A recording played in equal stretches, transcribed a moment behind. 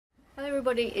Hi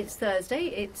everybody, it's Thursday.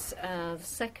 It's the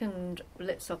second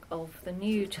Litsoc of the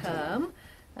new term.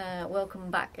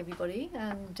 Welcome back everybody,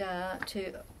 and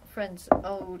to friends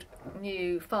old,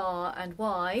 new, far and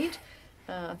wide.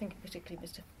 I think particularly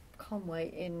Mr.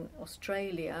 Conway in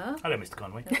Australia. Hello Mr.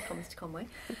 Conway. Welcome Mr. Conway.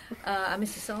 And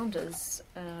Mr. Sanders,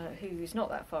 who is not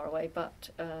that far away but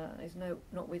is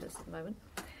not with us at the moment,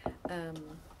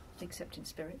 except in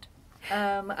spirit.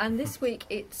 And this week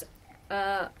it's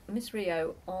Miss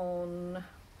Rio on...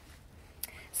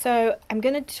 So I'm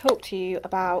going to talk to you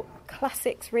about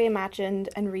classics reimagined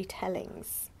and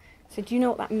retellings. So do you know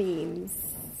what that means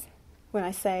when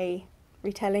I say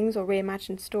retellings or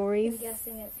reimagined stories? I'm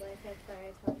guessing it's like a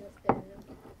fairy tale that's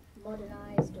been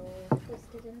modernised or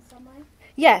twisted in some way.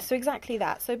 Yeah, so exactly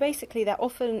that. So basically they're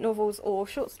often novels or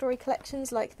short story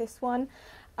collections like this one.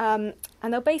 And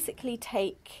they'll basically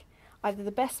take either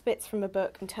the best bits from a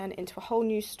book and turn it into a whole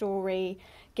new story,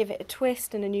 give it a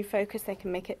twist and a new focus. They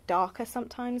can make it darker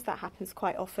sometimes. That happens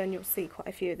quite often. You'll see quite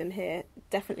a few of them here.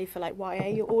 Definitely for like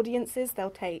YA audiences, they'll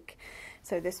take...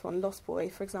 So this one, Lost Boy,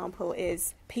 for example,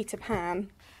 is Peter Pan,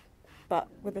 but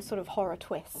with a sort of horror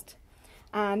twist.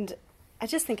 And I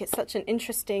just think it's such an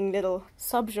interesting little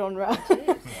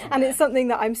subgenre. And it's something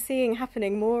that I'm seeing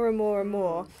happening more and more and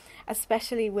more,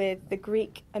 especially with the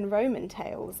Greek and Roman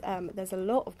tales. There's a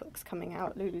lot of books coming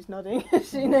out. Lulu's nodding,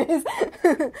 she knows.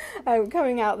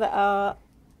 Coming out that are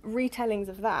retellings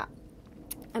of that.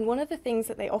 And one of the things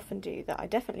that they often do that I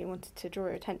definitely wanted to draw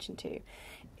your attention to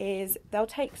is they'll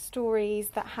take stories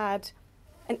that had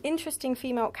an interesting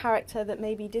female character that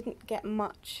maybe didn't get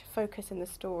much focus in the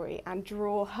story and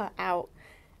draw her out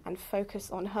and focus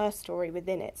on her story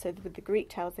within it. So with the Greek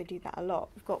tales, they do that a lot.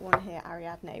 We've got one here,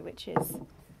 Ariadne, which is...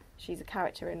 She's a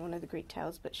character in one of the Greek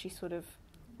tales, but she sort of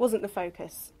wasn't the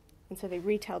focus. And so they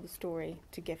retell the story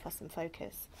to give her some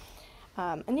focus.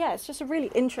 And yeah, it's just a really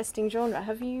interesting genre.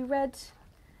 Have you read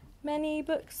many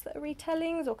books that are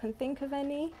retellings or can think of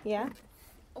any? Yeah?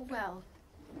 Well,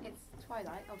 it's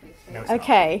Twilight, obviously. No, it's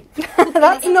Okay.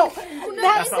 that's not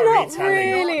not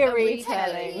really a It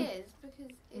retelling. is,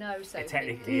 because No, so It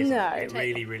technically isn't. No. It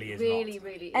really, really is really, not.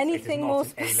 really is. Anything not more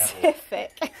an A-level.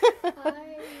 specific?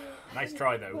 Nice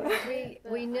try though.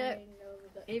 We know... the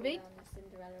book Evie?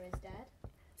 Cinderella is Dead.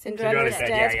 Cinderella's Dead,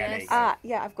 Dead. yeah, yeah, Ah,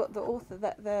 yeah, I've got the author,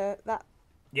 that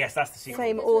Yes, that's the sequel.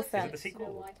 same Is author. it the Snow sequel?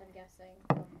 White, I'm guessing,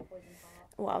 from Poison Heart.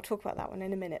 Well, I'll talk about that one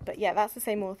in a minute. But yeah, that's the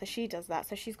same author. She does that.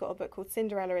 So she's got a book called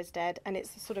Cinderella is Dead, and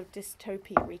it's a sort of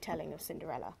dystopia retelling of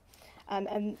Cinderella.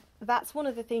 And that's one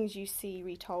of the things you see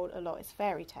retold a lot is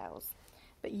fairy tales.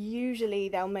 But usually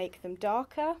they'll make them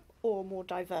darker or more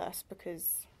diverse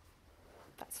because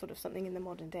that's sort of something in the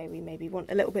modern day we maybe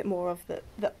want a little bit more of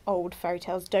that old fairy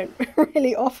tales don't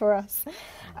really offer us.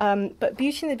 But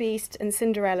Beauty and the Beast and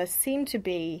Cinderella seem to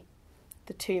be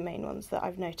the two main ones that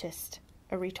I've noticed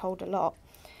are retold a lot.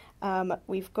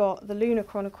 We've got the Lunar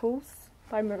Chronicles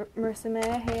by Marissa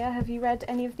Mayer here. Have you read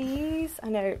any of these? I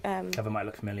know Cover might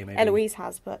look familiar maybe. Eloise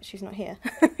has, but she's not here.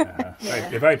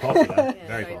 They're very popular.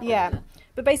 Very popular. Yeah,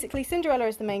 but basically Cinderella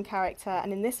is the main character,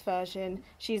 and in this version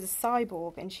she's a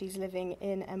cyborg and she's living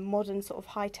in a modern sort of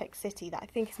high-tech city that I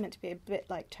think is meant to be a bit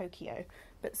like Tokyo,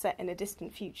 but set in a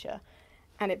distant future.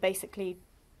 And it basically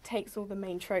takes all the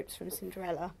main tropes from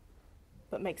Cinderella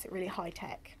but makes it really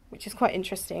high-tech, which is quite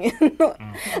interesting.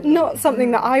 Not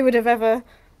something that I would have ever...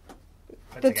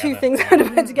 The two things I would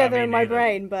have put together in my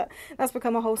brain, but that's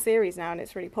become a whole series now and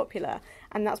it's really popular.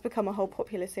 And that's become a whole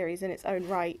popular series in its own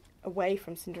right, away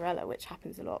from Cinderella, which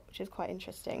happens a lot, which is quite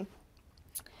interesting.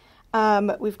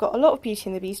 We've got a lot of Beauty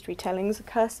and the Beast retellings. A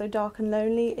Curse So Dark and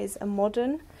Lonely is a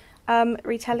modern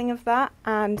retelling of that,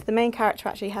 and the main character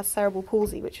actually has cerebral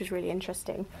palsy, which is really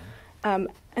interesting. And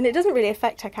it doesn't really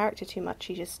affect her character too much,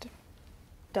 she just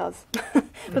does.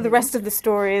 But the rest of the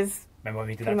story is... Remember when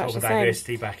we did Pretty that much talk the of same.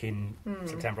 diversity back in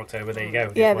September, October? There you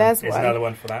go. Yeah, there's one. another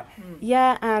one for that.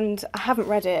 Yeah, and I haven't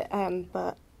read it,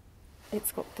 but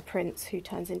it's got the prince who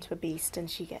turns into a beast and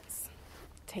she gets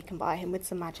taken by him with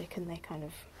some magic, and they kind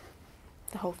of...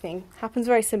 The whole thing happens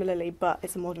very similarly, but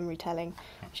it's a modern retelling,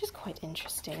 which is quite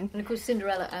interesting. And of course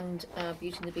Cinderella and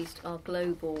Beauty and the Beast are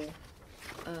global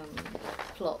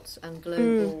plots and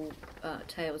global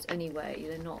tales anyway.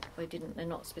 They're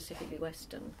not specifically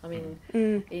Western. I mean,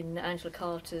 in Angela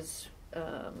Carter's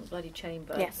Bloody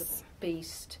Chamber, Yes. the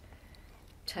Beast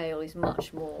tale is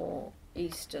much more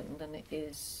Eastern than it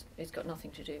is. It's got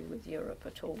nothing to do with Europe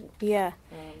at all. Yeah,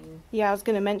 I was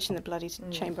going to mention the Bloody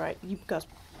Chamber. You guys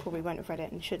probably won't have read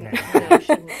it and shouldn't. No,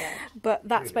 shouldn't, yeah. But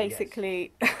that's Really,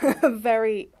 basically a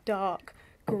very dark,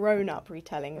 grown-up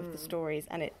retelling of the stories,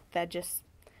 and they're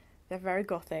very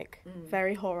gothic,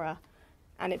 very horror,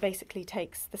 and it basically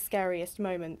takes the scariest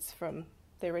moments from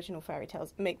the original fairy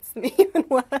tales, makes them even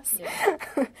worse. Yeah.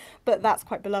 But that's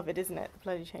quite beloved, isn't it, the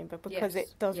Bloody Chamber, because Yes,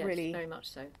 it does yes, really very much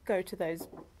so. go to those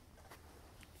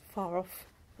far off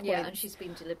points. Yeah, and she's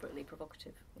been deliberately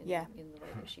provocative in the way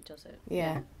that she does it.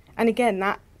 Yeah. And again,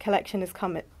 that collection has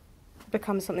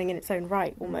become something in its own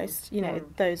right, almost. You know,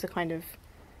 those are kind of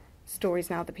stories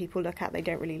now that people look at. They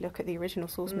don't really look at the original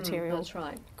source material That's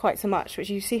right. quite so much, which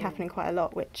you see happening quite a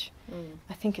lot, which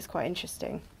I think is quite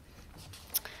interesting.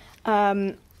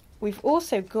 We've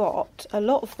also got, a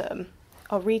lot of them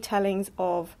are retellings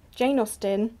of Jane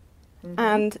Austen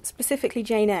and specifically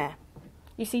Jane Eyre.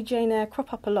 You see Jane Eyre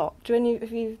crop up a lot.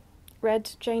 Have you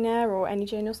read Jane Eyre or any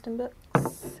Jane Austen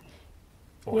books?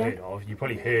 Or heard of. You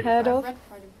probably heard of. I've read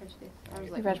Pride and Prejudice. I was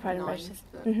like You've read Pride and 9, Prejudice.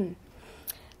 but- Mm-hmm.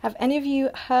 Have any of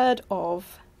you heard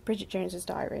of Bridget Jones's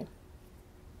Diary?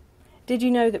 Did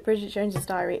you know that Bridget Jones's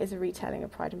Diary is a retelling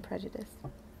of Pride and Prejudice?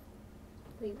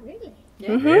 Wait, really?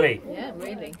 Yeah. Really? Yeah,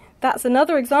 really. That's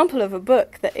another example of a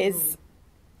book that is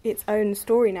its own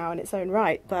story now in its own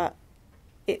right, but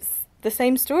it's the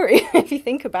same story if you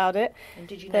think about it. And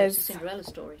did you know it's a Cinderella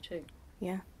story too?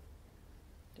 Yeah.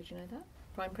 Did you know that?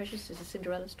 Pride and Prejudice is a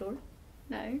Cinderella story?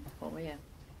 No. Oh, yeah.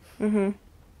 Mm-hmm.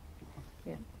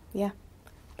 Yeah. Yeah.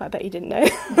 But I bet you didn't know.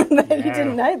 You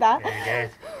didn't know that. There you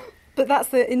go. But that's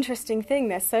the interesting thing.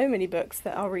 There's so many books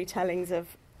that are retellings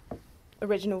of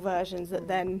original versions that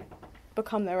then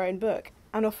become their own book.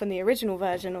 And often the original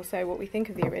version, or so what we think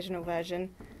of the original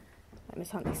version, like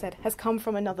Miss Huntley said, has come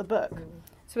from another book.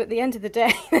 So at the end of the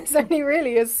day, there's only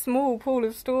really a small pool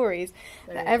of stories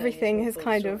that everything has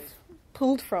kind of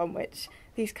pulled from, which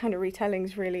these kind of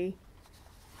retellings really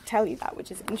tell you that,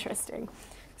 which is interesting.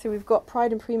 So we've got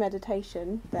Pride and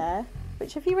Premeditation there,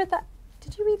 which, have you read that?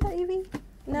 Did you read that, Evie?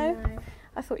 No?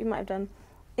 I thought you might have done.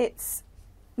 It's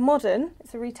modern,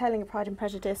 it's a retelling of Pride and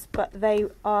Prejudice, but they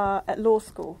are at law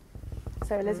school.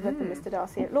 So Elizabeth and Mr.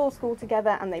 Darcy are at law school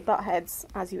together, and they butt heads,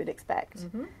 as you would expect.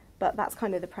 But that's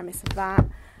kind of the premise of that.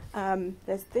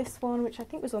 There's this one, which I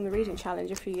think was on the Reading Challenge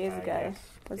a few years ago. Yes.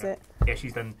 Was Yeah. it? Yeah,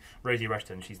 she's done Rosie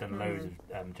Rushton. She's done loads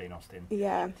of Jane Austen.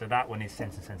 Yeah. So that one is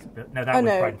Sense and Sensibility. No, that one's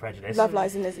Pride and Prejudice. Love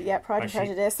Lies and Lizzie. Yeah, Pride and But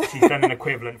Prejudice. She's done an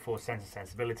equivalent for Sense and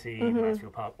Sensibility,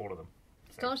 Mansfield Park, all of them.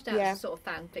 Started out as a sort of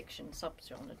fan fiction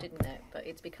subgenre, didn't it? But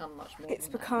it's become much more. It's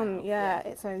than that become, now.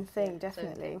 its own thing, Its own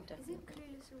definitely. thing, Isn't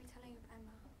Clueless a retelling of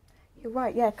Emma? You're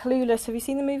right, yeah, Clueless. Have you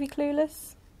seen the movie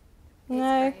Clueless?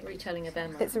 No. Retelling of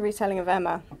Emma. It's a retelling of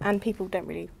Emma, and people don't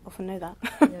really often know that.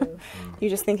 No. You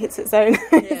just think it's its own,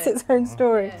 it's its own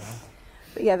story. Yeah.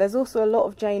 But yeah, there's also a lot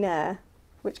of Jane Eyre,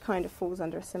 which kind of falls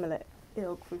under a similar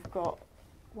ilk. We've got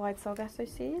Wide Sargasso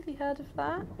Sea. Have you heard of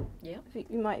that? Yeah.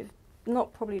 You might have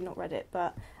probably not read it,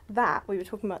 but that, we were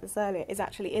talking about this earlier, is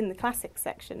actually in the classics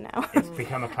section now. It's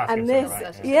become a classic. And sort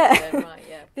this, of, right? Right,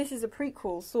 yeah. This is a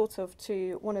prequel, sort of,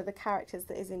 to one of the characters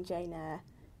that is in Jane Eyre,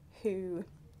 who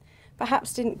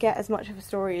perhaps didn't get as much of a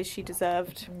story as she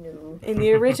deserved No. in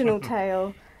the original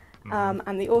tale,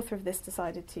 and the author of this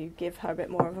decided to give her a bit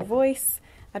more of a voice.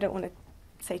 I don't want to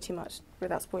say too much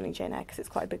without spoiling Jane Eyre, because it's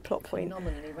quite a big plot point.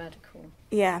 Phenomenally radical.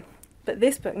 Yeah, but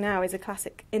this book now is a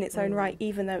classic in its own right,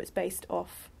 even though it's based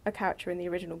off a character in the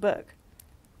original book.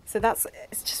 So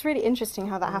it's just really interesting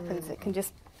how that happens. It can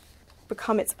just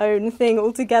become its own thing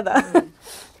altogether.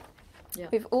 Yeah.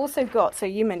 We've also got, so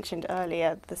you mentioned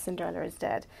earlier, The Cinderella is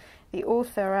Dead. The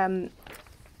author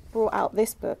brought out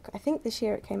this book, I think this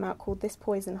year it came out, called This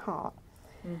Poison Heart.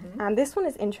 And this one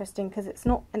is interesting because it's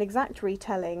not an exact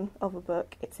retelling of a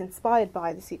book, it's inspired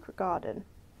by The Secret Garden.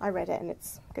 I read it and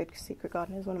it's good because Secret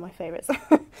Garden is one of my favourites.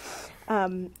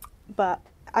 But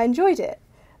I enjoyed it.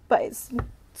 But it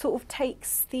sort of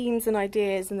takes themes and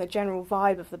ideas and the general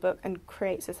vibe of the book and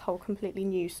creates this whole completely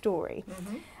new story.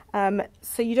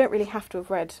 So you don't really have to have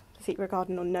read The Secret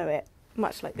Garden or know it.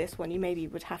 Much like this one, you maybe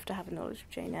would have to have a knowledge of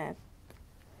Jane Eyre.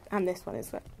 And this one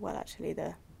is, well, actually,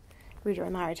 the reader I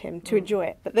married him to enjoy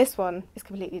it. But this one is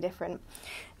completely different.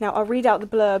 Now, I'll read out the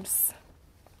blurbs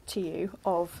to you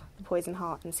of The Poison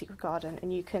Heart and Secret Garden,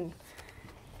 and you can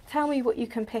tell me what you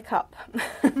can pick up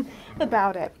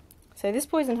about it. So this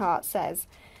Poison Heart says,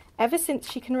 ever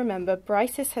since she can remember,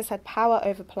 Briseis has had power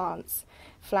over plants.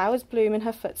 Flowers bloom in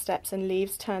her footsteps and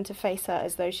leaves turn to face her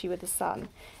as though she were the sun.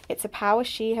 It's a power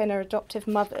she and her adoptive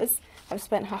mothers have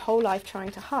spent her whole life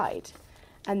trying to hide.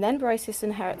 And then Briseis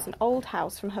inherits an old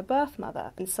house from her birth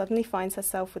mother and suddenly finds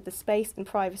herself with the space and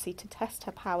privacy to test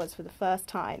her powers for the first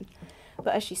time.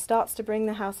 But as she starts to bring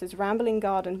the house's rambling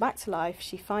garden back to life,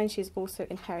 she finds she has also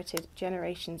inherited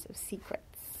generations of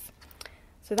secrets.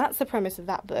 So that's the premise of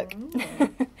that book.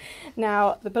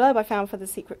 Now, the blurb I found for The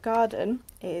Secret Garden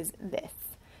is this.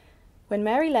 When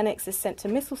Mary Lennox is sent to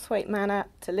Misselthwaite Manor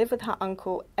to live with her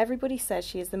uncle, everybody says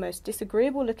she is the most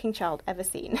disagreeable-looking child ever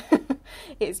seen.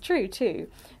 It is true, too.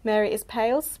 Mary is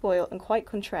pale, spoilt, and quite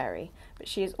contrary, but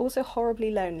she is also horribly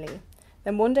lonely.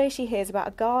 Then one day she hears about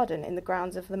a garden in the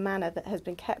grounds of the manor that has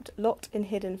been kept locked and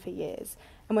hidden for years,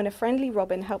 and when a friendly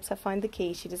robin helps her find the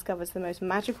key, she discovers the most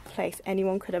magical place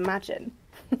anyone could imagine.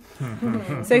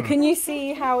 So can you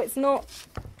see how it's not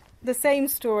the same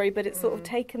story, but it's sort of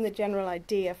taken the general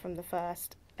idea from the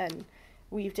first and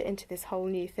weaved it into this whole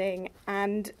new thing?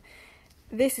 And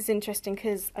this is interesting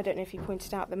because, I don't know if you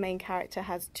pointed out, the main character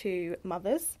has 2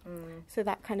 mothers, so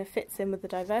that kind of fits in with the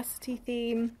diversity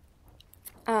theme.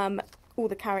 All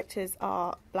the characters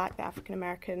are black, they're African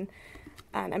American,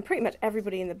 and pretty much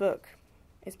everybody in the book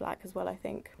is black as well, I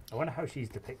think. I wonder how she's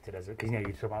depicted as, because you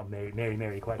talk about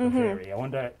Mary quite contrary. I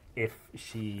wonder if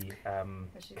she,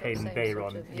 Caden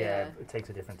Bayron, takes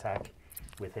a different tack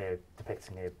with her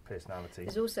depicting her personality.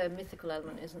 There's also a mythical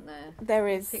element, isn't there? There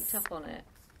is. Picked up on it,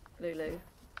 Lulu.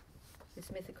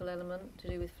 This mythical element to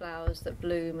do with flowers that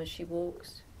bloom as she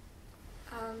walks.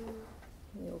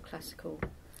 Your classical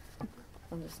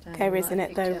understanding. There is, isn't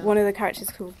it, though? One of the characters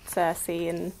is called Cersei,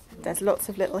 and there's lots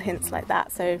of little hints like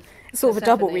that, so it's sort of a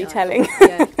double retelling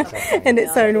in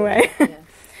its own way.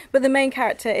 But the main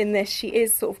character in this, she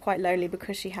is sort of quite lonely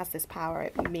because she has this power.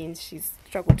 It means she's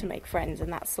struggled to make friends,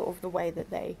 and that's sort of the way that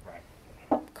they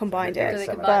combined it. So they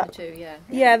combined the two,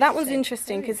 yeah, that was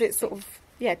interesting because it's sort of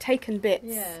taken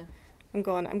bits and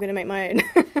gone, I'm going to make my own.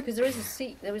 Because there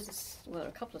is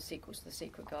a couple of sequels to The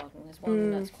Secret Garden. There's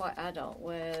one that's quite adult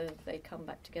where they come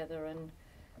back together and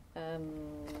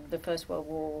the First World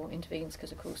War intervenes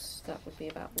because, of course, that would be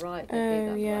about right.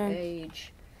 They'd be about right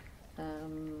age.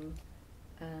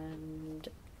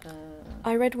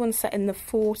 I read one set in the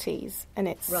 40s, and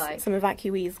it's some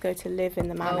evacuees go to live in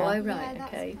the manor. Oh, right,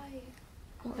 okay.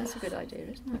 That's a good idea,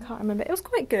 isn't it? I can't remember. It was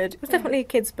quite good. It was definitely a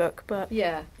kid's book, but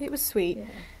it was sweet. Yeah.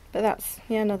 But that's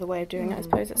another way of doing it, I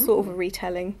suppose. It's sort of a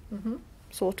retelling,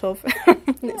 sort of,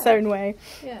 in its own way.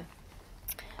 Yeah.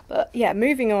 But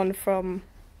moving on from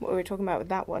what we were talking about with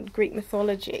that one, Greek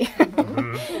mythology.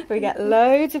 We get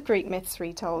loads of Greek myths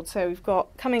retold. So we've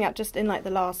got, coming out just in like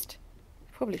the last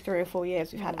probably 3 or 4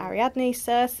 years, we've had Ariadne,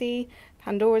 Circe,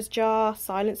 Pandora's Jar,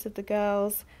 Silence of the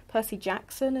Girls, Percy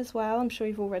Jackson as well. I'm sure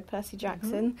you've all read Percy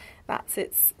Jackson. That's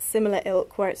its similar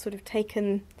ilk, where it's sort of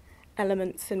taken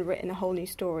elements and written a whole new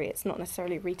story. It's not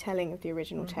necessarily a retelling of the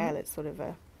original tale, it's sort of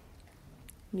a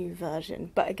new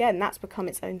version. But again, that's become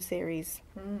its own series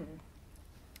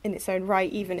in its own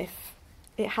right. Even if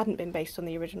it hadn't been based on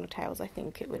the original tales, I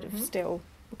think it would have still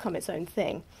become its own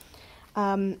thing.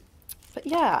 But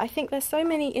I think there's so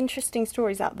many interesting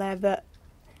stories out there that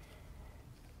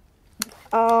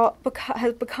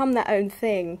have become their own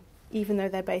thing, even though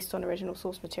they're based on original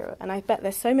source material. And I bet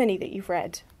there's so many that you've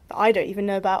read that I don't even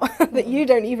know about, that you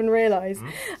don't even realise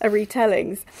are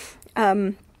retellings.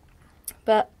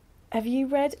 But have you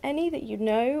read any that you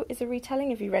know is a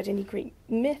retelling? Have you read any Greek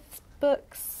myth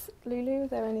books, Lulu? Are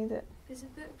there any that... There's a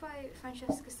book by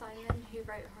Francesca Simon who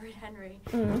wrote Horrid Henry,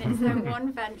 and it's her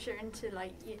one venture into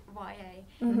like YA,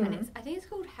 and I think it's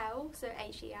called Hell, so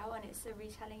Hel, and it's a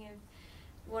retelling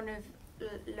of one of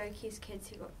Loki's kids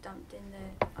who got dumped in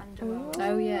the underworld.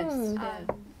 Oh yes,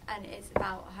 and it's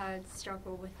about her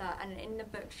struggle with that. And in the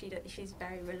book, she's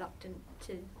very reluctant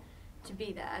to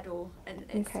be there at all, and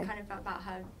it's kind of about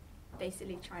her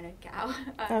basically trying to get out.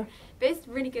 But it's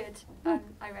really good.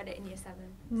 I read it in year 7,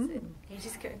 so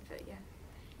ages ago, but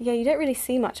yeah, you don't really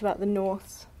see much about the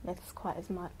Norse myths quite as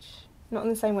much. Not in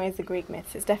the same way as the Greek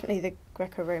myths. It's definitely the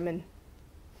Greco-Roman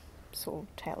sort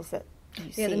of tales that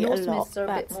you see the Norse a lot. myths are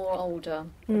a bit more older.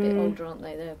 A bit older, aren't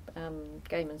they? They're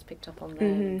Gaiman's picked up on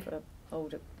them for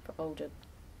older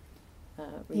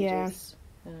readers.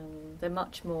 They're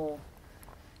much more.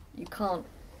 You can't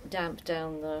damp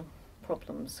down the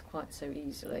problems quite so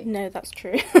easily. No, that's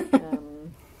true.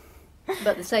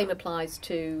 But the same applies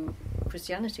to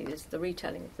Christianity. There's the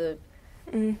retelling of the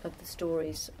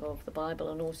stories of the Bible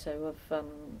and also of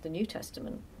the New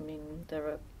Testament. I mean, there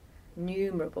are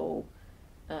innumerable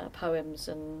poems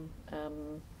and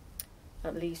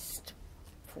at least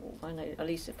 4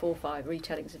 or 5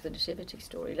 retellings of the Nativity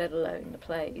story, let alone the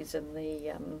plays and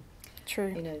the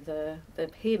the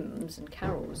hymns and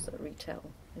carols that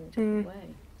retell in a different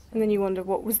way. And then you wonder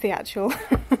what was the actual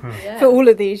for all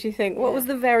of these. You think what was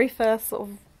the very first sort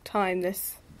of time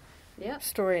this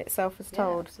story itself was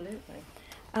told. Absolutely.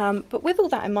 But with all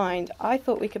that in mind, I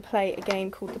thought we could play a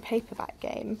game called the Paperback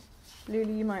Game.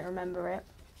 Lulu, you might remember it.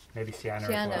 Maybe Sienna.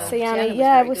 Sienna,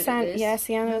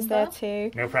 Sienna was there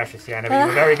too. No pressure, Sienna, but you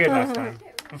were very good last time.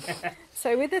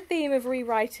 So with the theme of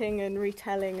rewriting and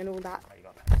retelling and all that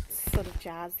sort of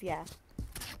jazz, yeah.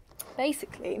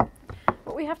 Basically,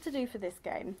 what we have to do for this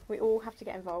game, we all have to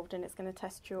get involved, and it's going to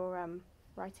test your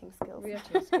writing skills.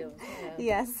 Writing skills, yeah.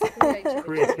 Yes.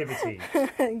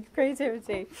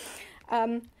 Creativity.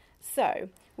 So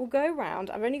we'll go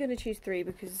around. I'm only going to choose 3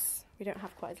 because we don't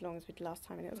have quite as long as we did last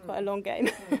time, and it was quite a long game.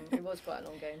 It was quite a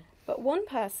long game. But one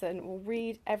person will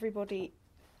read everybody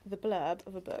the blurb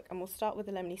of a book, and we'll start with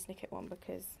the Lemony Snicket one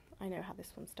because I know how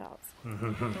this one starts.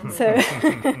 So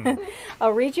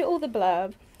I'll read you all the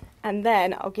blurb, and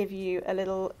then I'll give you a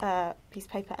little piece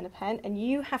of paper and a pen, and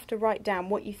you have to write down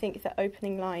what you think the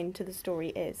opening line to the story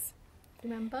is.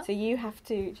 Remember? So you have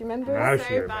to. Do you remember? Now it?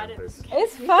 she remembers.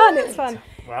 It's fun. It's fun.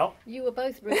 Well, you were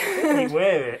both really good. we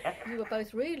were. You were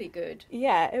both really good.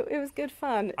 Yeah, it was good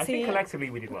fun. I think collectively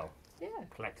we did well. Yeah.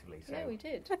 Collectively. So. Yeah, we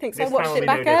did. I think so. I watched it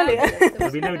back earlier. It'll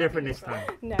be no different this time.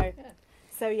 No. Yeah.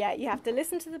 So yeah, you have to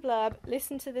listen to the blurb,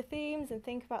 listen to the themes, and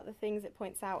think about the things it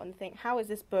points out, and think, how is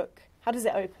this book? How does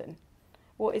it open?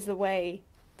 What is the way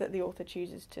that the author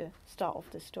chooses to start off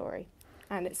the story?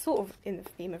 And it's sort of in the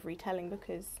theme of retelling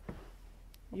because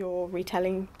you're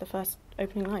retelling the first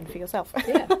opening line for yourself.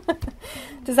 Yeah.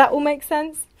 Does that all make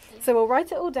sense? So we'll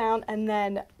write it all down, and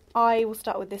then I will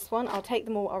start with this one. I'll take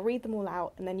them all, I'll read them all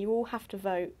out, and then you all have to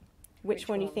vote which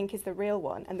one you think is the real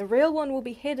one. And the real one will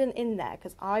be hidden in there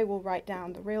because I will write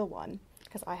down the real one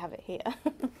because I have it here.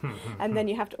 And then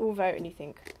you have to all vote, and you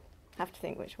have to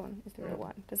think which one is the real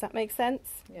one. Does that make sense?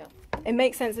 Yeah. It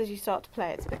makes sense as you start to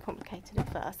play. It's a bit complicated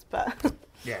at first, but...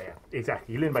 Yeah,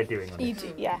 exactly. You learn by doing. You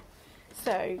do, yeah.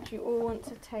 So, do you all want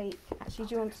to take... Actually,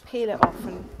 do you want to peel it off?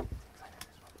 And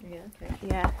Yeah, okay.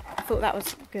 yeah, I thought that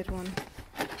was a good one.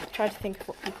 Try to think of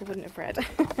what people wouldn't have read.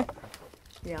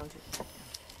 Yeah, I'll do.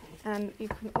 And you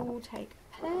can all take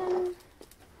a pen.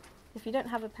 If you don't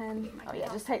have a pen... Oh, yeah,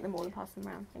 just take them all and pass them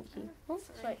around. Thank you. Oh,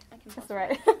 That's right. I can that's all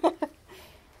right.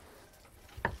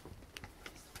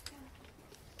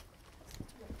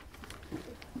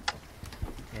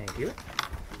 Thank you.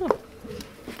 Oh,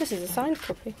 this is a signed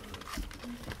copy.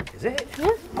 Is it? Yeah.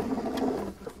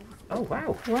 Oh,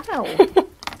 wow. Wow. How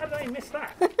did I miss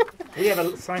that? We have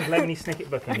a signed Lemony Snicket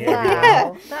book in here.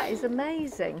 Wow. That is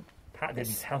amazing. Pat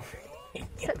didn't tell me.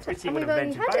 Pretty And would we've have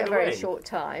only mentioned, had by it a the very way. short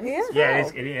time. Yeah.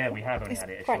 Yeah, we have only It's had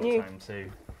it a quite short new. time, so...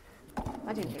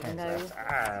 I didn't even Pens know. left.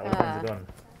 All the pens are gone.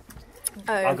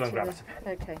 Oh, I'll go and grab us a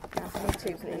pen. Okay. no, me too.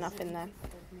 Isn't enough in there.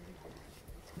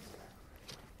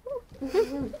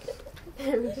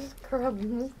 Just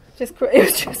crumbs. It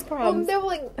was just crumbs. They're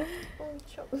like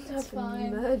chocolate. That's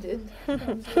fine. Murdered.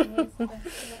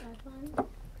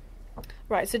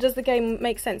 Right, so does the game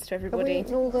make sense to Have we everybody?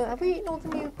 eaten all the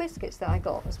new biscuits that I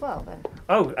got as well then?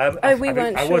 Oh, we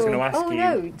weren't I was sure. going to ask Oh, you.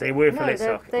 no. They were for No,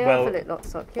 Litsoc. they Well, are for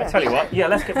Litsoc, yeah. I tell you what. Yeah,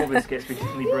 let's get more biscuits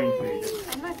because we brain food.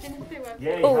 Imagine if they were.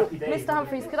 Yay, Oh, happy days. Mr.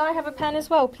 Humphreys, could I have a pen as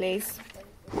well, please?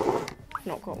 I've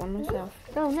not got one myself.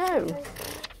 Oh no.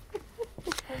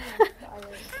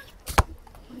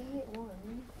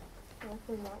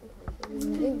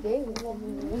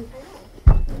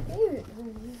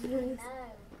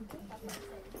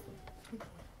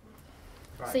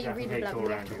 Right, So you Jack read and the Kate's blurb all and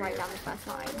you round have to you. write down the first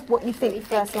line. What you think the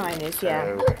first line is,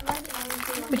 yeah.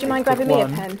 So, Would you mind grabbing me a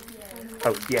one. pen?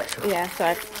 oh, yeah, sure. Yeah, so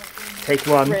I Take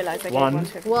one. realised I gave One. one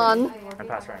to One. And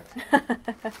pass round.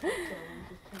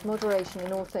 Moderation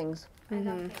in all things. Mm-hmm.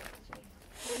 Literally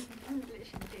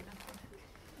do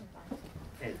nothing.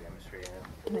 Here's the chemistry.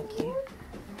 Thank you.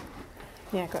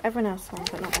 Yeah, got everyone else one,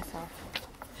 but not myself.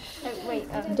 Oh, wait.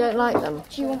 You don't like them?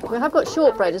 We have got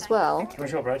shortbread as well. Do you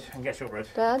want shortbread? I can get shortbread.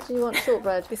 Dad, do you want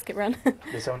shortbread? Biscuit run.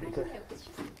 There's someone.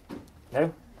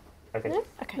 No? Okay. No?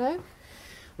 Okay. No?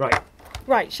 Right.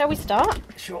 Right, shall we start?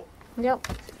 Sure. Yep.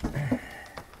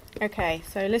 Okay,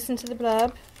 so listen to the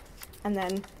blurb, and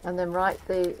then write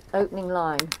the opening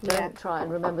line. Don't Yeah. try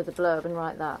and remember the blurb and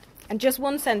write that. just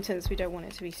one sentence. We don't want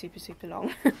it to be super, super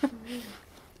long.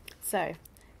 So,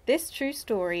 this true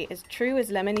story, as true as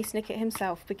Lemony Snicket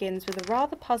himself, begins with a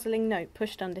rather puzzling note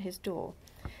pushed under his door.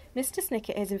 Mr.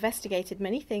 Snicket has investigated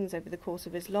many things over the course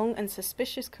of his long and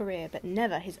suspicious career, but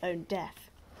never his own death.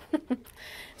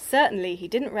 Certainly, he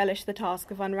didn't relish the task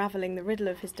of unravelling the riddle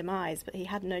of his demise, but he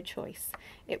had no choice.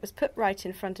 It was put right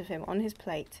in front of him on his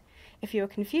plate. If you are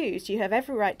confused, you have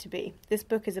every right to be. This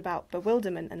book is about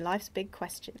bewilderment and life's big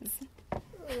questions.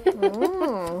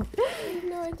 Mm.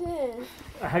 No idea.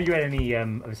 Have you read any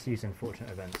of Steve's Unfortunate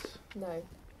Events? No. Right.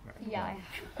 Yeah.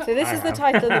 So this I is the have.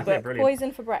 title of the book, Brilliant.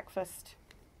 Poison for Breakfast.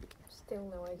 Still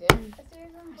no idea. I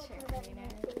don't really know.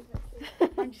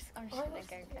 I'm just I gonna watched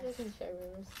go the guess. television show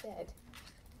instead.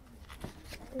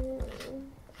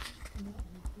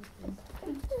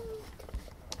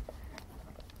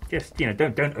 Just, don't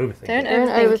overthink Don't it.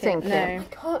 overthink it. No. I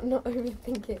can't not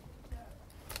overthink it.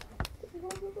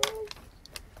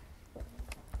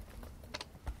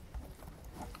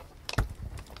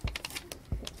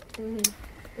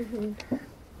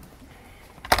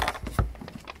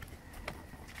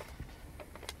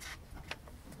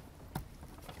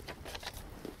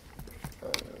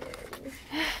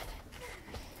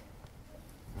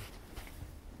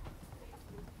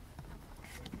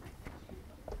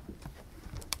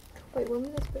 Wait, when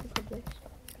was this book published?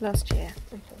 Last year.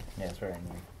 Okay. Yeah, it's very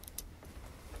annoying.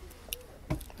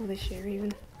 Or this year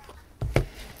even.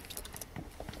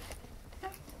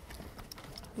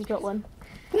 You got one?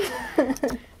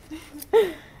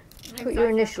 Put your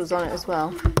initials on it as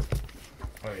well.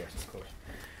 Oh yes, of course.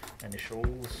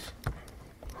 Initials.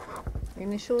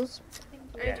 Initials?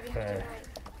 Yeah,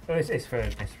 it's for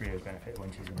Miss Rio's benefit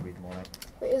when she's going to read them all out.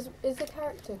 Wait, is the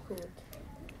character called?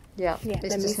 Yeah, Yeah,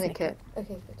 Mr. Lemony Snicket.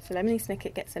 Okay, good. So Lemony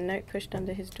Snicket gets a note pushed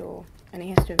under his door and he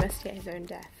has to investigate his own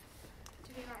death.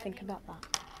 Think about that.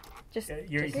 Just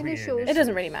initials. it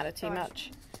doesn't really matter too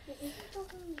much. Is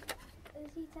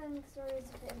he telling stories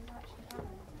of him actually happening?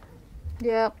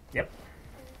 Yeah. Yep.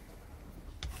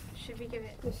 Should we give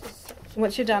it? This is such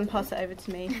Once you're done, pass it over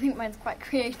to I me. think mine's quite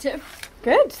creative.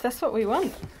 Good, that's what we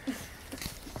want.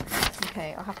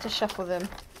 Okay, I'll have to shuffle them.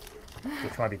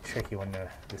 Which might be tricky when the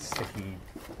sticky.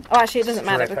 Oh, actually, it doesn't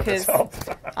matter strip at the because top.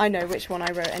 I know which one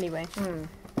I wrote anyway.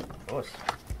 Of course.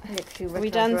 Literally Are we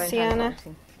recognise done, your own Sienna?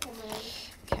 handwriting.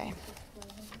 Okay.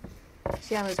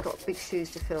 Sienna's got big shoes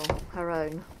to fill, her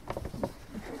own.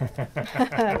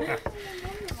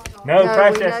 No No,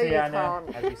 pressure, we know you Sienna.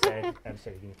 can't. As you said, you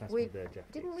can pass We- me the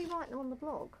Jeff. Didn't we write them on the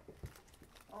blog?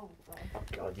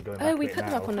 God, you're going Oh, back we to it put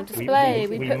them now. up on a display.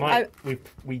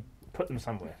 We put them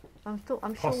somewhere. I'm sure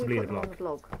Possibly we put the them on the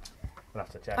blog. We'll have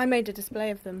to check. I made a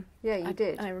display of them. Yeah, you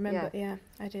did. I remember, yeah,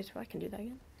 I did. Well, I can do that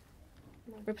again.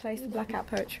 Replace the blackout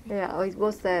poetry. Yeah, oh, it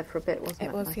was there for a bit, wasn't it?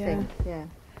 It was, I yeah. think. Yeah.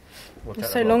 We'll It was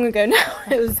check so the long blog. ago now.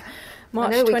 It was March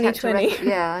I know we kept a 2020. record-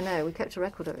 yeah, I know. We kept a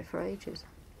record of it for ages.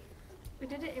 We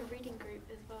did it in reading group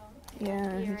as well.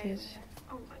 Yeah, Year he eight. did.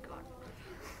 Oh my god.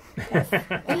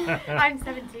 I'm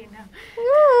 17 now.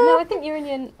 No, I think you're in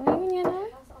year. Were you in year 9?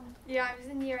 Yeah, I was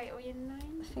in year 8 or year 9.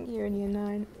 I think you're in year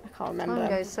 9. I can't remember.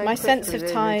 goes so My sense quickly,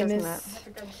 of really, time is,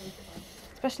 doesn't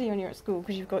especially when you're at school,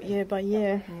 because you've got year by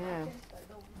year. Yeah.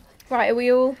 Right, are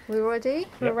we all? We ready?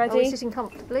 We're Yep. Are we ready. sitting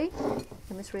comfortably?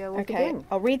 And Miss Rio will Okay, begin.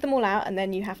 I'll read them all out, and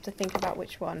then you have to think about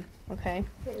which one. Okay,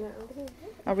 Wait, no, I'm gonna-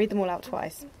 I'll read them all out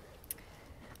twice.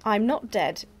 I'm not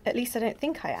dead. At least I don't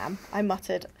think I am, I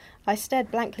muttered. I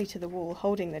stared blankly to the wall,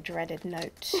 holding the dreaded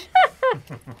note.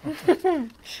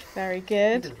 Very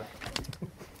good.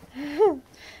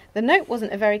 The note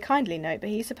wasn't a very kindly note, but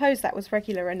he supposed that was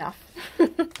regular enough.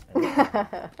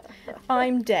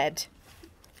 I'm dead.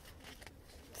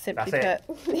 Simply That's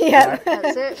put. Yeah.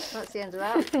 That's it. That's the end of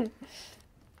that.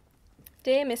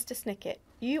 Dear Mr. Snicket,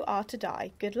 you are to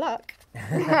die. Good luck.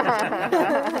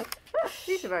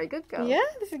 She's a very good girl. Yeah,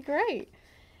 this is great.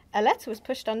 A letter was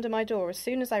pushed under my door. As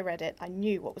soon as I read it, I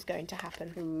knew what was going to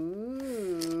happen.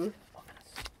 Ooh.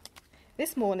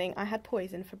 This morning, I had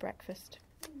poison for breakfast.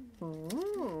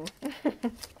 Ooh.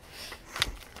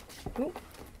 Ooh.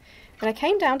 When I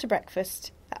came down to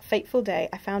breakfast, that fateful day,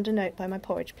 I found a note by my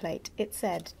porridge plate. It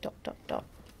said, ... Ooh,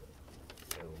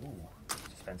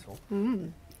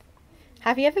 suspenseful.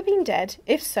 Have you ever been dead?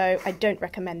 If so, I don't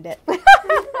recommend it.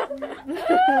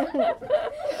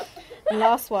 And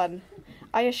last one.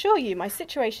 I assure you, my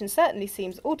situation certainly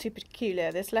seems all too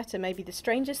peculiar. This letter may be the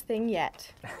strangest thing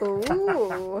yet.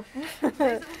 Ooh.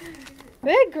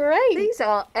 They're great. These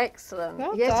are excellent.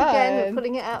 Well Yet again, done. we're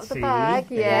pulling it out of the See? bag.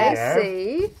 There Yes, you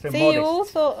go. see? So See, modest. you all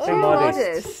thought, So Too oh,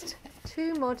 modest.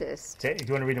 Too modest. Do you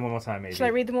want to read them one more time, maybe? Shall I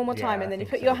read them one more time Yeah, and then I you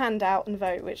think put your so. hand out and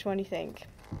vote which one you think?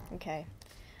 Okay.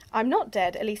 I'm not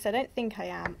dead, at least I don't think I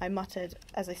am, I muttered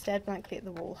as I stared blankly at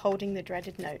the wall, holding the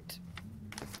dreaded note.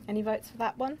 Any votes for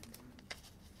that one?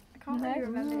 I can't really No?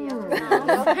 remember the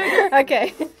other now.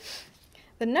 Okay.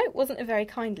 The note wasn't a very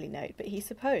kindly note, but he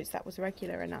supposed that was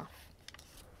regular enough.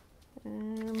 I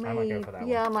might go for that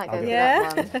Yeah, I one. might go I'll for go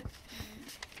that Yeah? one.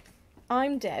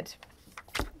 I'm dead.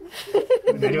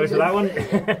 Anyway, so that one.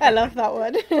 I love that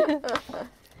one.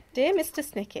 Dear Mr.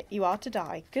 Snicket, you are to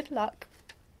die. Good luck.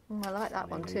 I like that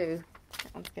one Maybe. too.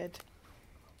 That one's good.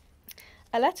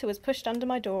 A letter was pushed under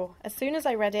my door. As soon as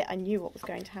I read it, I knew what was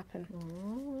going to happen.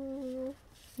 Ooh.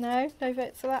 No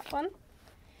votes for that one.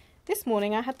 This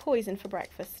morning I had poison for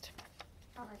breakfast.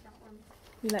 I like that one.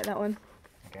 You like that one?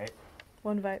 Okay.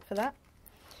 One vote for that.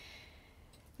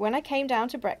 When I came down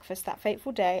to breakfast that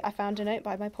fateful day, I found a note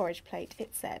by my porridge plate.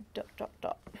 It said ...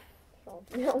 Oh.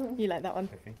 You like that one?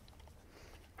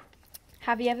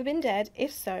 Have you ever been dead?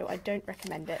 If so, I don't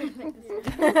recommend it.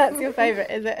 That's your favourite,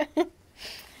 is it?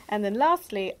 And then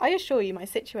lastly, I assure you my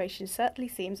situation certainly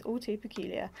seems all too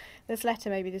peculiar. This letter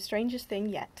may be the strangest thing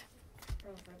yet.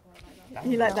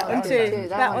 You like that one too?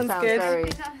 That one's good. Very...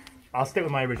 I'll stick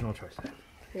with my original choice then.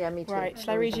 Yeah, me too. Right,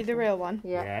 shall I read you the real one?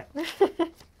 Yeah.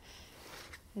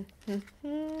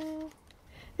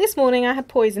 This morning I had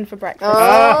poison for breakfast.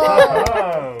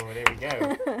 Oh, there we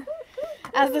go.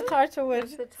 As the title would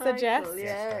suggest.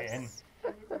 Yes.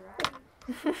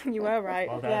 You were right.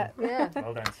 Well done. Yeah.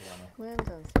 Well done, Sienna. Well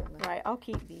done, Sienna. Right, I'll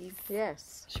keep these.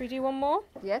 Yes. Should we do one more?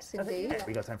 Yes, I think, indeed. yeah,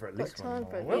 we got time for at least Got one time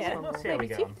more. for at We'll, least we'll one see how we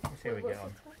more. get on. We'll see how we get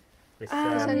on. It's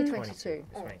It's only 22.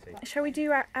 It's 22. Shall we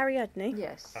do Ariadne?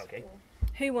 Yes. Okay.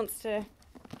 Who wants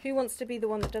to be the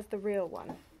one that does the real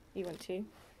one? You want to?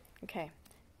 Okay.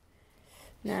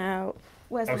 Now,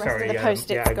 where's the rest of the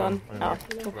post-its gone?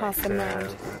 We'll pass them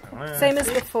round. Same as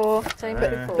before. Same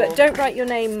as before. But don't write your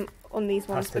name on these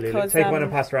ones because... Take one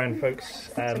and pass around,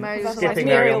 folks. Mary's Skipping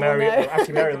Muriel Muriel. will know.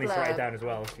 Actually, Muriel needs to write it down as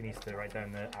well. She needs to write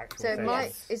down the actual So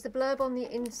is the blurb on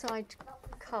the inside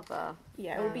cover?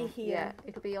 Yeah, it will be here. Yeah,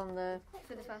 it'll be on the...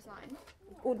 For the first line.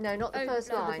 No, not the first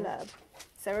The line. blurb.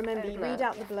 So remember, you read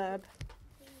out the blurb,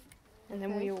 and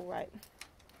then we all write.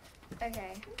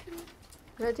 Okay.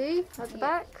 Ready? At the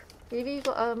back? Evie, you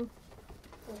got...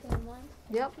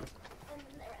 Yep.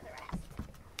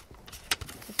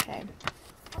 Okay.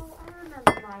 Oh, I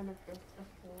remember line of this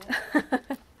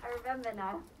before. I remember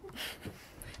now.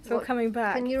 It's all coming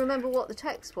back. Can you remember what the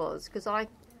text was? Because I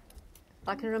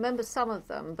can remember some of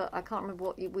them, but I can't remember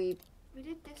what we We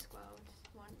did Discworld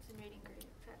once in reading group.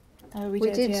 Oh, we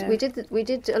did. Yeah. we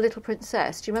did a Little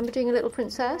Princess. Do you remember doing a Little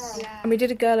Princess? Yeah. And we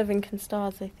did a Girl of Ink and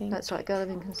Stars, I think. That's right, Girl of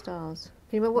Ink and Stars.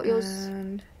 Can you remember what yours?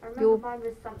 And I remember Your- mine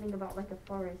was something about like a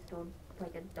forest or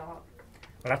like a dark.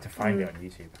 We'll have to find it on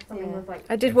YouTube. Something was like.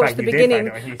 I did In watch fact, the you did find beginning.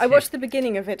 it on YouTube. I watched the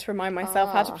beginning of it to remind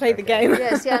myself how to play the game.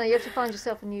 Yes, Yana, you have to find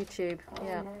yourself on YouTube.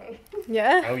 Yeah.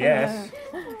 Yeah. Oh, yes.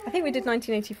 I think we did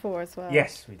 1984 as well.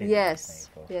 Yes, we did. Yes,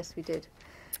 yes, we did.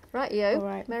 Right, yo, All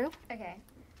right. Meryl. Okay.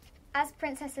 As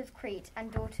Princess of Crete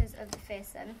and daughters of the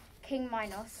fearsome, King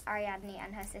Minos, Ariadne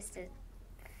and her sister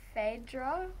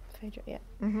Phaedra Yeah.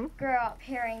 grew up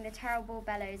hearing the terrible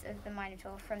bellows of the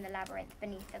Minotaur from the labyrinth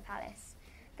beneath the palace.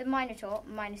 The Minotaur,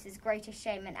 Minos's greatest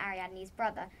shame and Ariadne's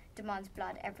brother, demands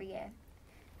blood every year.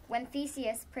 When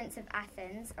Theseus, Prince of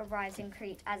Athens, arrives in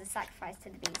Crete as a sacrifice to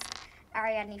the beast,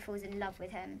 Ariadne falls in love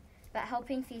with him. But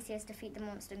helping Theseus defeat the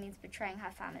monster means betraying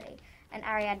her family, and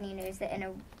Ariadne knows that in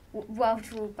a world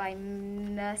ruled by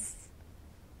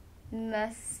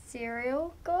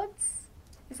mercurial gods?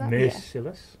 Is that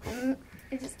Merciless?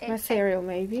 It's Material,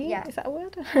 maybe? Yeah. Is that a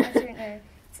word? I don't know.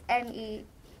 It's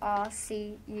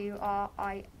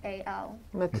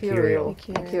Mercurial.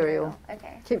 Mercurial.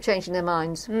 Okay. Keep changing their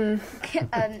minds.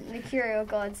 Mercurial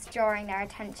gods drawing their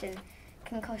attention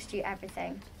can cost you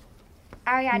everything.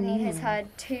 Ariadne has heard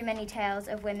too many tales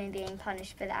of women being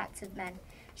punished for the acts of men.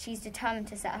 She's determined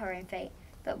to set her own fate.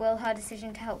 But will her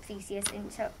decision to help Theseus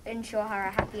ensure her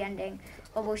a happy ending,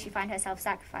 or will she find herself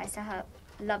sacrificed to her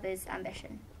lover's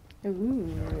ambition? Ooh.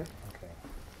 Okay.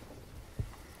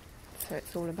 So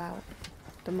it's all about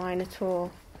the Minotaur,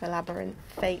 the labyrinth,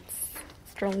 fates,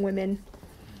 strong women.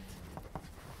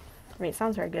 I mean, it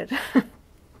sounds very good.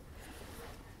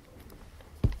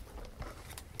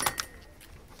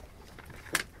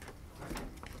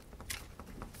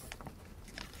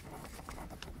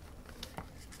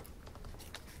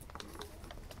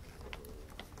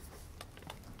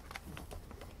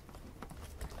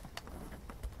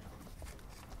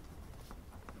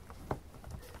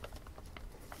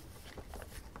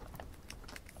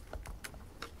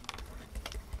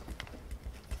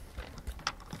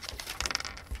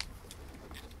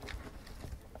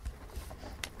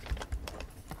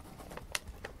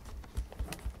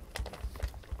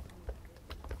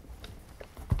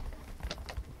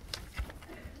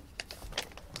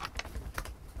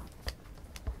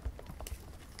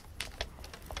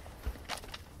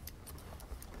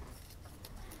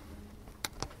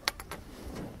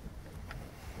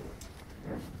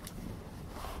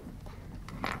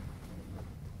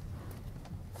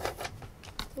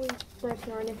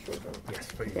 Writing our initials on.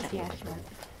 Yes, pretty Yeah, good. sure.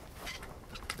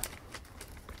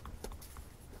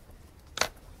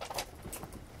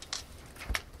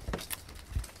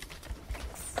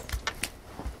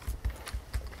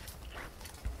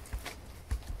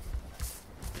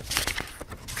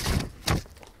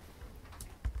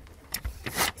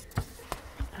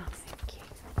 Oh, thank you.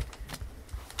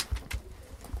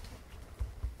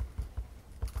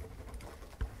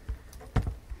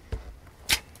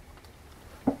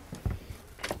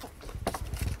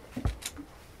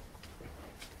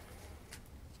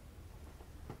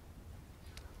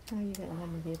 How are you getting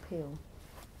on with the appeal?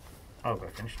 Oh, I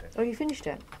finished it. Oh, you finished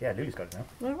it? Yeah, Luli's got it now.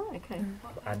 Oh, right, okay.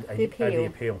 And The Appeal. The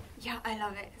Appeal. Yeah, I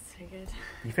love it. It's so good.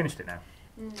 You finished it now?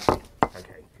 No.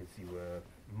 Okay, because you were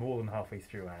more than halfway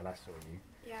through when I last saw you.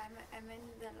 Yeah, I'm in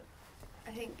the,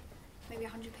 I think, maybe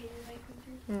 100 pages away from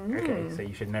through. Okay, so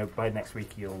you should know by next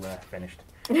week you'll finished.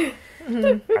 And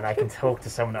I can talk to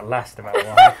someone at last about what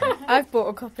happened. I've bought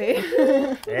a copy.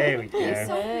 There we You go.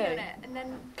 sold me on it, and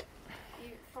then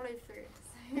you followed through.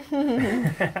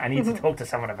 I need to talk to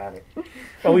someone about it.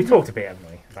 Well, we talked a bit, haven't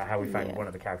we, about how we found one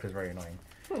of the characters very annoying,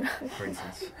 for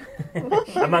instance,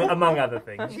 among other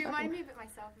things. You remind me of it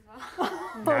myself as well.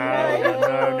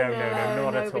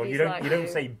 No, not at all. You don't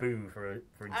say boo for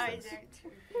I instance.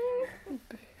 don't.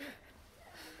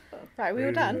 Right, we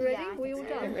all done? Ready? Yeah, I we all think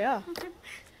so. done? We are.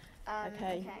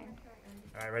 Okay.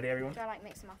 Alright, ready, everyone? Do I like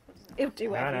mix them up? Or does it It'll do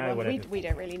whatever No, you want. whatever. We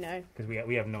don't really know. Because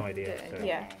we have no idea. So.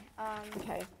 Yeah.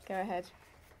 Okay. Okay, go ahead.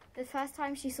 The first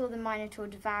time she saw the Minotaur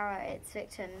devour its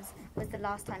victims was the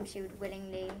last time she would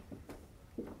willingly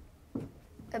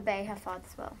obey her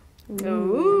father's will.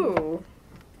 Ooh.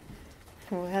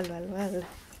 Well. Try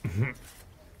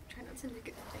not to look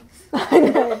at things. I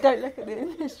know, don't look at the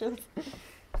initials.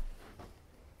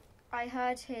 I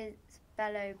heard his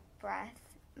bellow breath,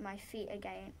 my feet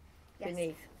again.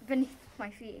 Beneath. My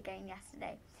feet again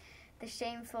yesterday. The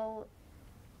shameful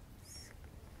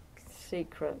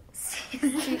Secret.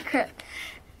 secret.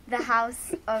 The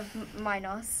house of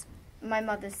Minos, my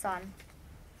mother's son.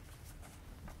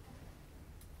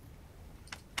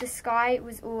 The sky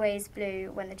was always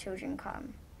blue when the children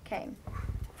came.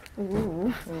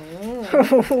 Ooh.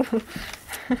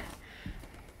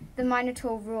 The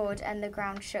Minotaur roared and the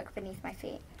ground shook beneath my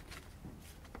feet.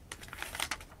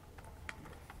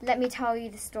 Let me tell you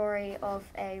the story of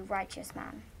a righteous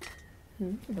man.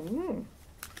 Ooh.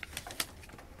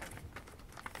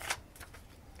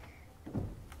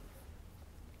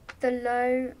 The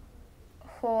low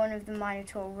horn of the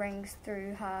Minotaur rings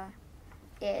through her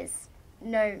ears.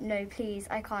 No, please,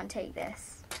 I can't take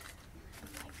this.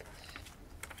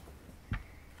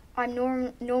 I'm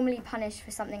normally punished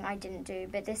for something I didn't do,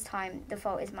 but this time the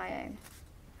fault is my own.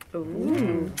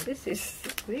 Ooh.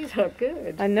 These are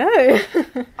good. I know.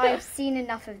 I've seen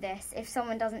enough of this. If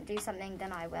someone doesn't do something,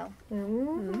 then I will.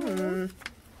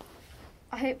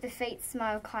 I hope the fates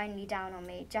smile kindly down on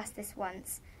me just this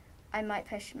once. I might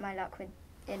push my luck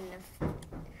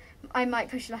I might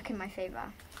push luck in my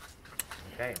favour.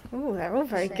 Okay. Oh, they're all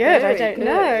very So good. I very don't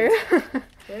know.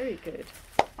 Very good.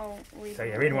 I'll read So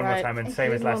yeah, read one more Right. time and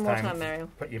same as last One more time. time, Mariel.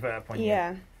 Put your vote up on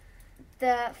Yeah.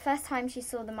 The first time she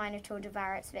saw the Minotaur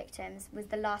devour its victims was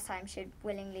the last time she'd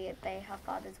willingly obey her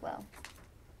father's will.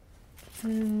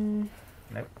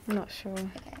 Nope. Not sure.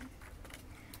 Okay.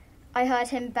 I heard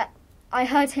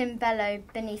him bellow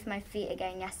beneath my feet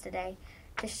again yesterday.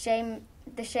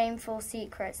 The shameful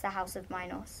secrets, the house of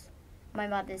Minos, my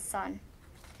mother's son.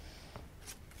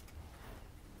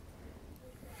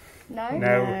 No?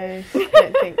 No. I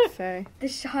don't think so. The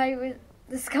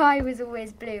sky was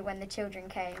always blue when the children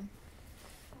came.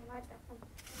 I like that one.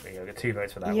 There you go, got 2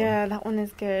 votes for that Yeah, that one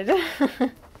is good.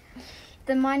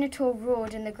 The Minotaur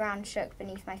roared and the ground shook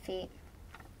beneath my feet.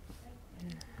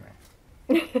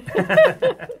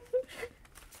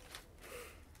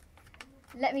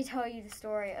 Let me tell you the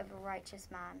story of a righteous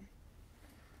man.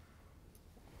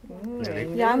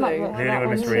 Lily. Yeah, I might vote for Lily that with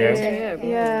one Miss too. Rio.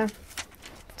 Yeah.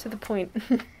 To the point.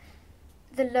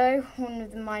 The low horn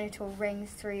of the Minotaur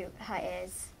rings through her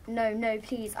ears. No,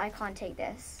 please, I can't take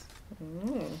this.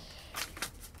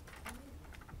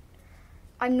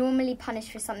 I'm normally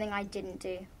punished for something I didn't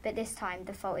do, but this time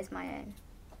the fault is my own.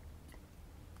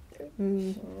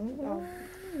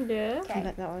 Yeah. I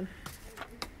like that one.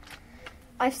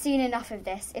 I've seen enough of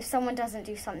this. If someone doesn't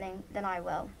do something, then I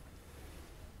will.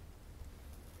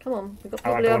 Come on, we've got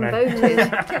Oh, people who go on haven't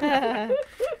voted.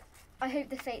 I hope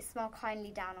the fates smile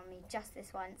kindly down on me just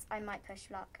this once. I might push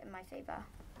luck in my favour.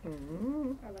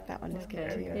 That one is good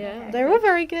Okay. too. Yeah. They're all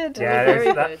very good. Yeah,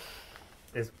 Very that- good.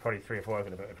 There's probably 3 or 4 I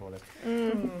could have voted for them.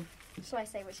 Shall I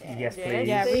say which it is? Yes, Yeah, please.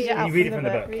 Yeah, read it out You read it from from the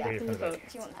the book. book. Read Read it it from from the the book. book.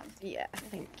 Do you want them? Yeah,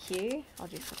 thank you. I'll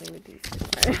do something with these.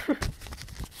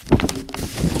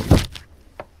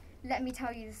 Let me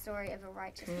tell you the story of a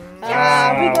righteous man. We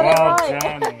got it well right.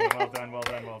 done.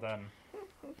 Well done.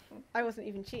 I wasn't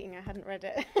even cheating. I hadn't read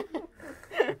it.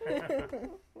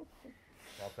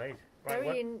 Well played. Right,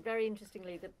 what? Very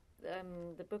interestingly,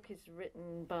 the book is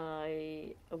written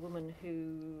by a woman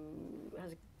who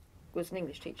was an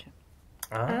English teacher,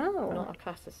 Oh, not a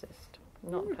classicist,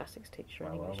 not a classics teacher,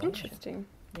 an Well English done. teacher. interesting.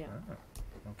 Yeah,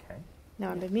 Okay. No,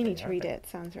 I've been meaning to read it.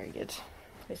 Sounds very good.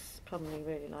 Chris probably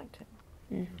really liked it.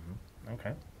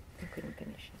 Okay. I couldn't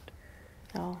finish it.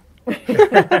 Oh.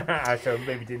 So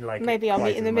maybe didn't like maybe it I'll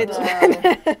quite meet in the as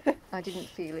much. middle. I didn't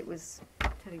feel it was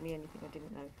telling me anything I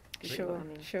didn't know. Do you know Sure, what I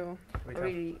mean? sure. We I have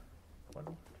really one,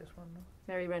 just one. No?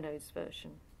 Mary Renaud's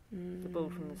version, the bull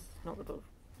from the not the bull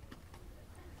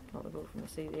from the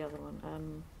sea, the other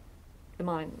one, the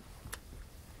mine,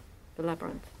 the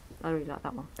labyrinth. I really like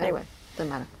that one. Anyway, doesn't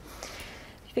matter.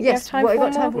 Yes, time what, for you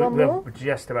got one time for more? one more? We're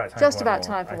just about time. Just for about one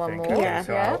time for I one think. more. Okay, Yeah.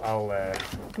 so Yeah. I'll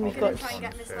We've I'm got try and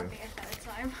get Miss so. Lovely a better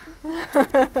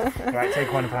time. Right,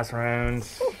 take one and pass around.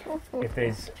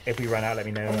 If we run out, let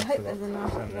me know. I I've hope got there's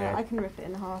enough. some Yeah, there. I can rip it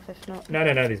in half if not. No,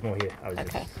 there's more here. I was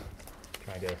Okay. just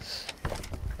trying to.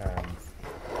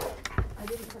 I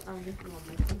didn't put on this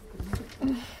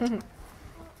one.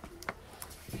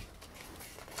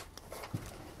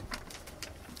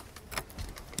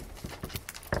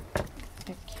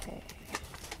 Okay.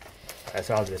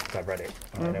 So I'll just, I've read it.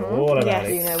 I know all about Yes.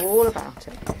 it. You know all about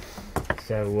it.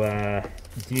 So,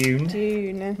 Dune.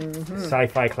 Dune.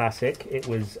 Sci-fi classic. It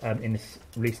was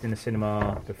released in the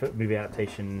cinema, the movie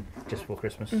adaptation, just before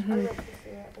Christmas.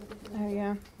 Oh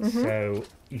yeah. So,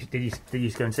 did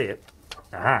you go and see it?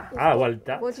 Well,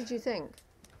 that. What did you think?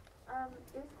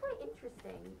 It was quite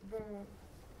interesting.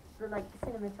 The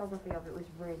cinematography of it was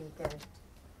really good,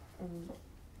 and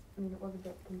I mean it was a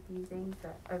bit confusing,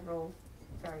 but overall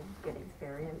very good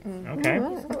experience. Okay.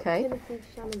 Right, okay. Timothy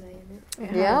Chalamet in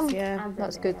it. Yeah. And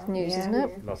That's good news, Yeah. isn't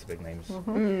it? Lots of big names.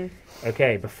 Mm.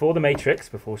 Okay, before The Matrix,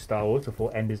 before Star Wars,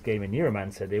 before Ender's Game and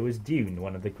Neuromancer, there was Dune,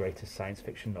 one of the greatest science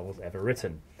fiction novels ever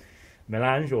written.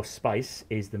 Melange or spice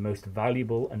is the most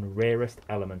valuable and rarest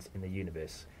element in the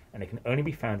universe, and it can only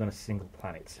be found on a single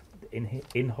planet, the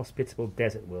inhospitable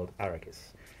desert world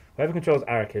Arrakis. Whoever controls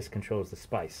Arrakis controls the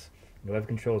spice, and whoever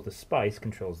controls the spice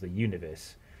controls the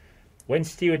universe. When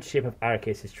stewardship of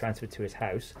Arrakis is transferred to his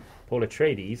house, Paul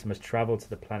Atreides must travel to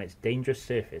the planet's dangerous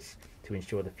surface to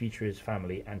ensure the future of his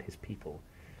family and his people.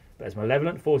 But as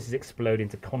malevolent forces explode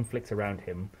into conflict around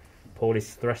him, Paul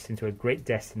is thrust into a great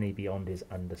destiny beyond his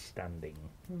understanding.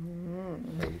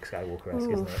 Very Luke Skywalker-esque,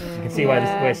 isn't it? You can see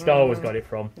where Star Wars got it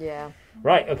from. Yeah.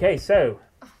 Right, okay, so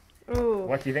Ooh,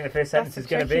 what do you think the first sentence that's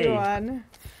is a going to tricky be? one.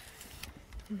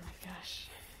 Oh my gosh.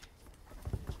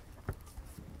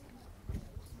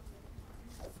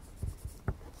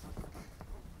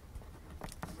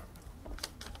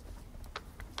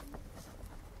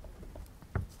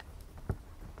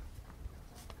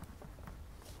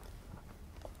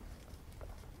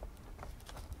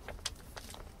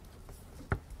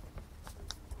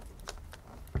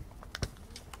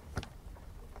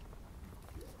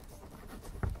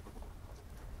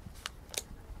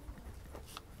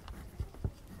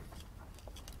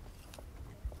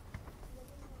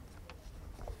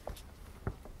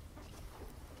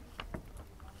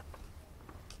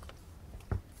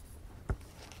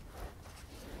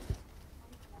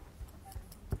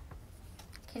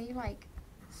 Can you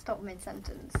stop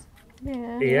mid-sentence?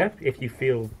 Yeah. Yeah, if you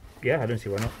feel... Yeah, I don't see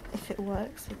why not. If it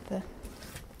works with the.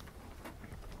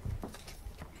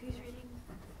 Who's reading?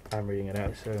 I'm reading it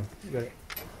out, so you got it.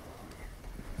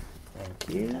 Thank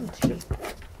you.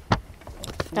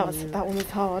 That one was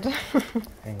hard.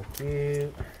 Thank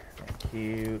you. Thank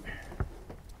you.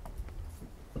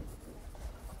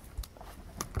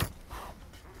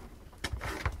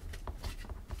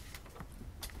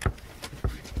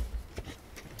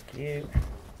 Thank you.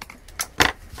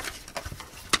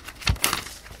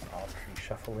 Arbitrary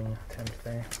shuffling attempt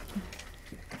there.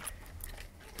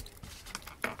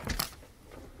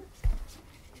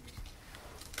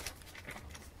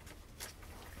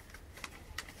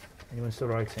 Anyone still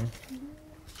writing?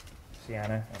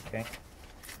 Sienna, okay.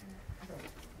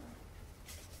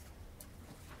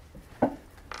 I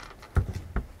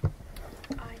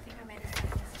think I made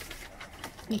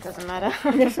a It doesn't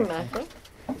matter. Doesn't matter.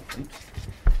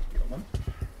 Come on.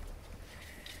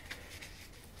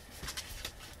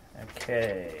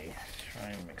 Okay, try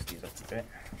and mix these up a bit.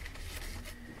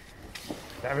 Is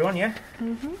that everyone, yeah?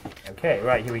 Okay,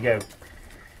 right, here we go.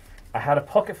 I had a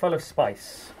pocket full of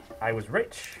spice. I was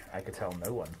rich. I could tell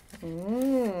no one.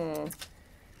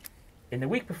 In the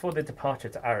week before the departure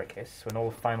to Arrakis, when all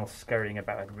the final scurrying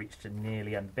about had reached a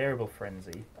nearly unbearable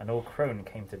frenzy, an old crone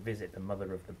came to visit the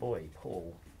mother of the boy,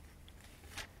 Paul.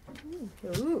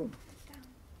 Ooh.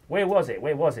 Where was it?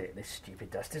 Where was it? This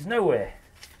stupid dust is nowhere.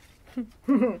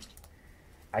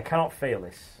 I cannot fail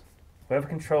this. Whoever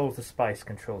controls the spice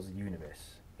controls the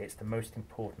universe. It's the most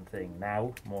important thing,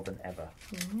 now more than ever.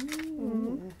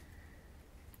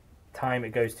 Time, it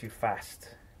goes too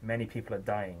fast. Many people are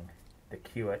dying. The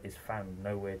cure is found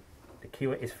nowhere. The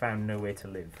cure is found nowhere to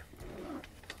live.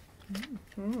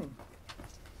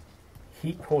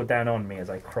 Heat poured down on me as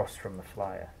I crossed from the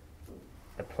flyer.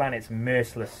 The planet's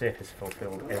merciless surface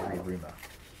fulfilled every rumour.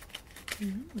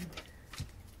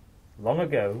 Long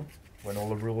ago, when all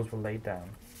the rules were laid down, ...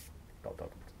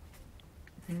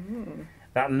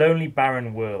 That lonely,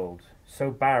 barren world,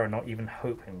 so barren not even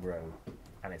hope can grow,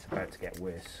 and it's about to get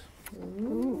worse.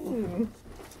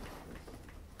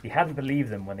 He hadn't believed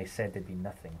them when they said there'd be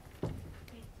nothing.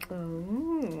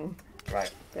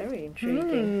 Right. Very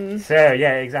intriguing. So,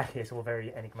 yeah, exactly. It's all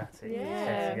very enigmatic. Yeah,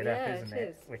 Setting it up, yeah, isn't it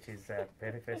it? is. Which is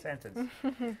perfect first sentence.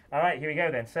 All right, here we go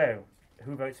then. So,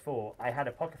 who votes for? I had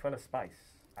a pocket full of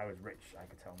spice. I was rich. I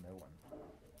could tell no one.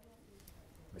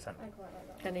 Listen.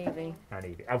 And Evie. And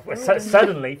Evie.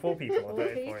 Suddenly, 4 people Four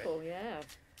voted for it. people, yeah.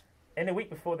 In a week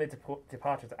before their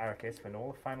departure to Arrakis, when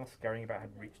all the final scurrying about had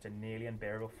reached a nearly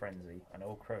unbearable frenzy, an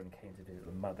old crone came to visit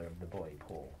the mother of the boy,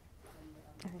 Paul.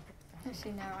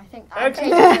 Actually, no, I think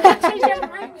Okay.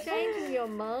 I'm Changing your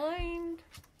mind.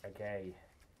 Okay.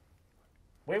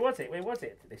 Where was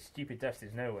it? This stupid dust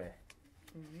is nowhere.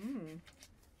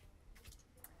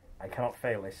 I cannot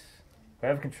fail this.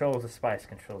 Whoever controls the spice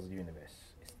controls the universe.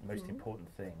 It's the most important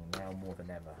thing, now more than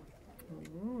ever.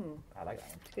 I like that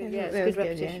one. Good, yeah, it's That good was good,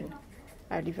 repetition. yeah.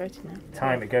 I already voted now.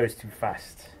 Time, it goes too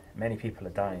fast. Many people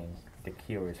are dying. The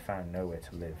cure is found nowhere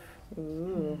to live.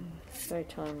 Ooh, very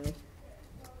timely.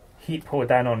 Heat poured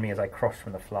down on me as I crossed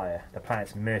from the flyer. The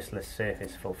planet's merciless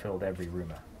surface fulfilled every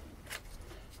rumour.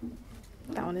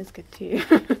 That one is good too.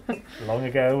 Long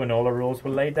ago, when all the rules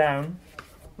were laid down,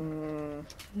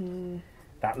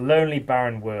 that lonely,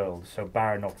 barren world, so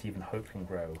barren not even hope can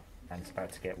grow, and it's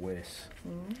about to get worse.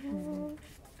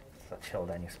 It's a chill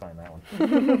down your spine, that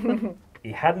one.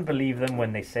 He hadn't believed them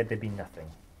when they said there'd be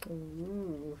nothing.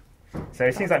 So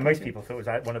it seems like most people thought it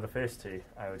was one of the first two,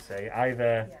 I would say.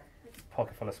 Either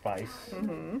Pocket Full of Spice,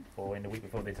 or In the Week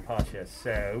Before Their Departure.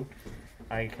 So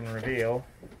I can reveal...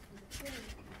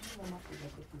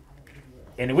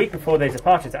 In a week before their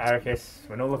departure to Arrakis,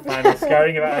 when all the final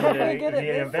scurrying about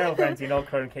the unveiled frenzy, an old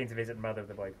crone came to visit the mother of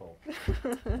the boy Paul.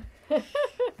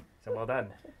 So well done,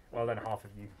 half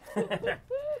of you.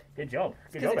 Good job,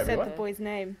 Because it everyone. said the boy's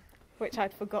name, which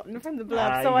I'd forgotten from the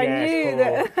blurb, so I knew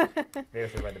that. They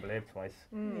also read the blurb twice.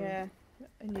 Yeah,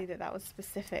 I knew that was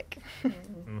specific.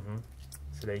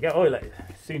 So there you go. Oh,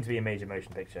 soon to be a major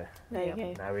motion picture. There you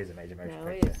go. Now is a major motion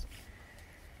Now picture. is.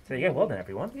 So there you go. Well done,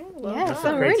 everyone. Yeah, Yeah, That's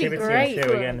some the really creativity great. on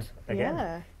show again.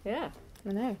 Yeah, Yeah.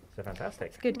 I know. So fantastic.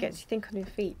 It's good, gets you think on your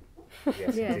feet.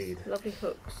 Yes, Yes. indeed. Lovely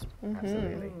hooks.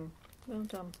 Absolutely. Well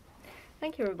done.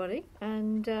 Thank you, everybody,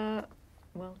 and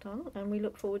well done. And we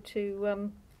look forward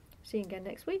to seeing you again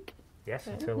next week. Yes.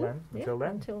 Until then. Yeah, Until then.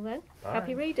 Until then. Bye.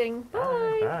 Happy reading. Bye.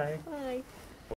 Bye. Bye. Bye.